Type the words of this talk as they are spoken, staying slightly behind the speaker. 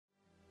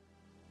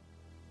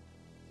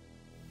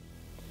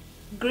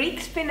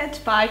Greek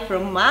spinach pie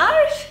from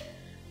Mars?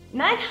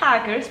 9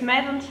 hackers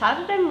met on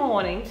Saturday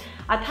morning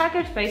at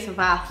Hackerspace of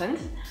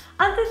Athens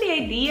under the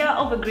idea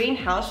of a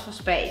greenhouse for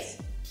space.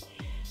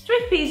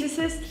 3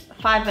 physicists,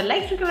 5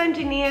 electrical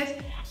engineers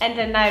and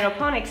an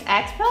aeroponics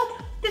expert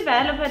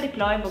develop a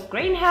deployable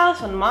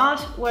greenhouse on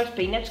Mars where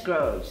spinach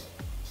grows.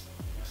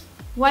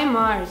 Why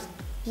Mars?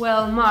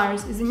 Well,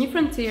 Mars is a new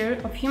frontier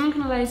of human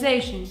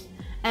colonization.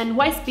 And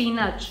why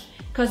spinach?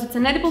 Because it's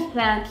an edible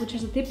plant which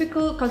has a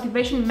typical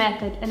cultivation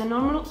method and a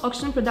normal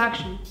oxygen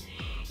production,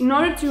 in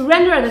order to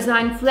render a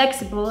design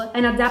flexible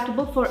and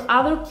adaptable for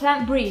other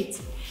plant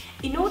breeds.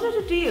 In order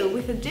to deal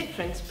with the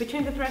difference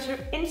between the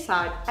pressure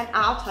inside and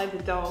outside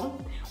the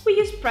dome, we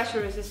use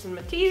pressure-resistant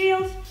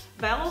materials,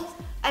 valves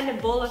and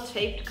a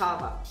bullet-shaped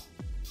cover.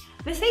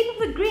 The shape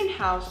of the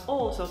greenhouse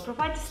also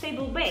provides a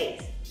stable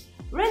base,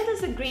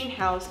 renders the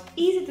greenhouse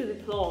easy to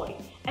deploy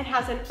and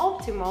has an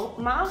optimal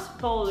mass,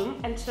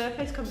 volume and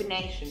surface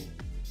combination.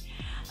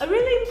 A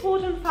really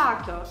important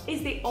factor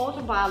is the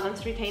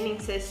auto-balance retaining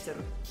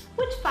system,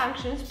 which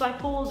functions by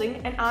folding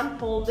and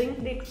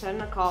unfolding the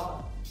external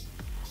cover.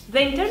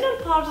 The internal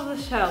part of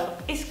the shell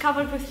is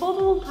covered with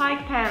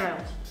photovoltaic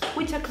panels,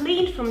 which are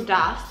cleaned from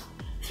dust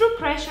through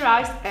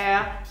pressurized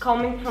air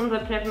coming from the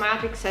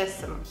pneumatic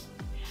system.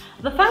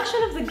 The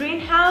function of the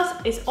greenhouse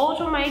is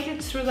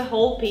automated through the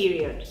whole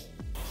period.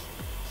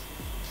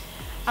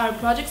 Our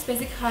project's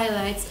basic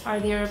highlights are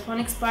the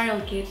aeroponic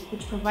spiral kit,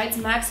 which provides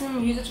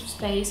maximum usage of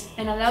space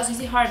and allows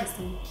easy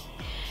harvesting,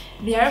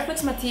 the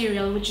Aeroflex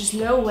material, which is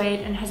low weight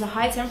and has a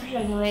high temperature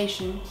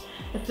isolation,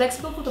 the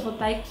flexible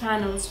photovoltaic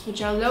panels,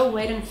 which are low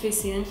weight and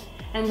efficient,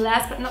 and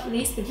last but not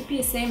least, the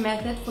VPSA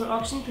method for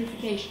oxygen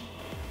purification.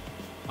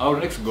 Our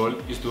next goal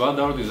is to add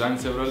our design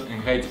several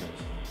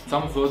enhancements.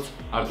 Some thoughts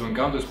are to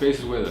encounter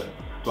space's weather,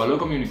 to allow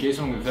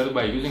communication with Earth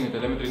by using a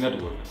telemetry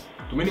network,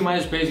 to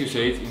minimize space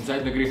usage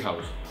inside the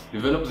greenhouse,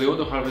 develop the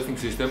auto-harvesting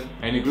system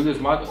and include a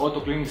smart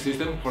auto-cleaning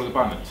system for the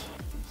panels.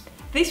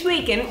 This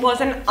weekend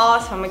was an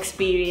awesome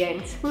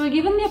experience. We were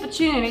given the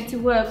opportunity to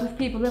work with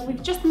people that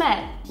we've just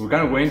met. We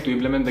can't wait to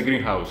implement the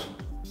greenhouse.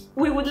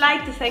 We would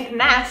like to thank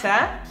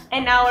NASA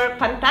and our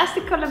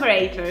fantastic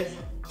collaborators.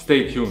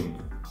 Stay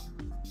tuned.